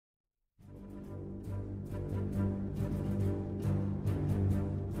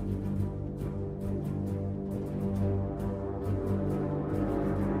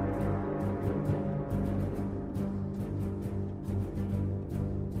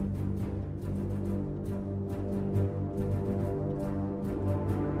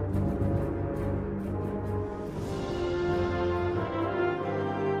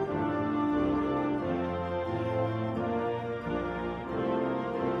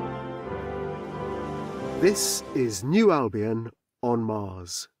This is New Albion on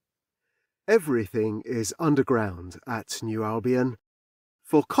Mars. Everything is underground at New Albion.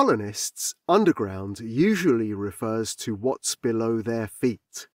 For colonists, underground usually refers to what's below their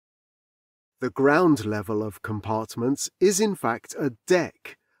feet. The ground level of compartments is in fact a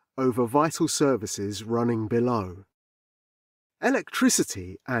deck over vital services running below.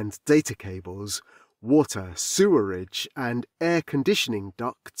 Electricity and data cables, water, sewerage and air conditioning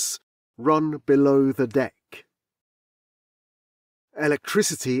ducts run below the deck.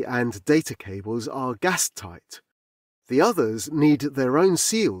 Electricity and data cables are gas-tight. The others need their own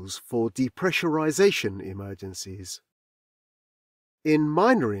seals for depressurization emergencies. In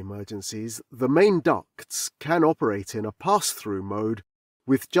minor emergencies, the main ducts can operate in a pass-through mode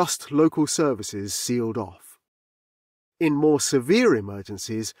with just local services sealed off. In more severe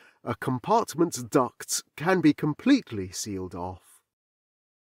emergencies, a compartment's ducts can be completely sealed off.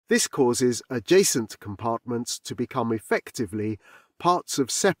 This causes adjacent compartments to become effectively parts of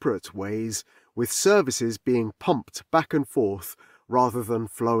separate ways, with services being pumped back and forth rather than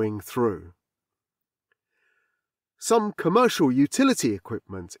flowing through. Some commercial utility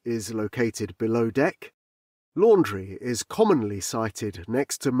equipment is located below deck. Laundry is commonly sited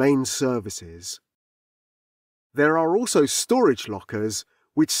next to main services. There are also storage lockers,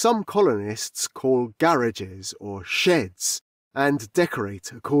 which some colonists call garages or sheds, and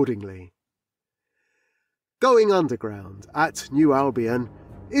decorate accordingly. Going underground at New Albion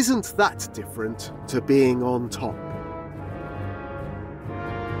isn't that different to being on top.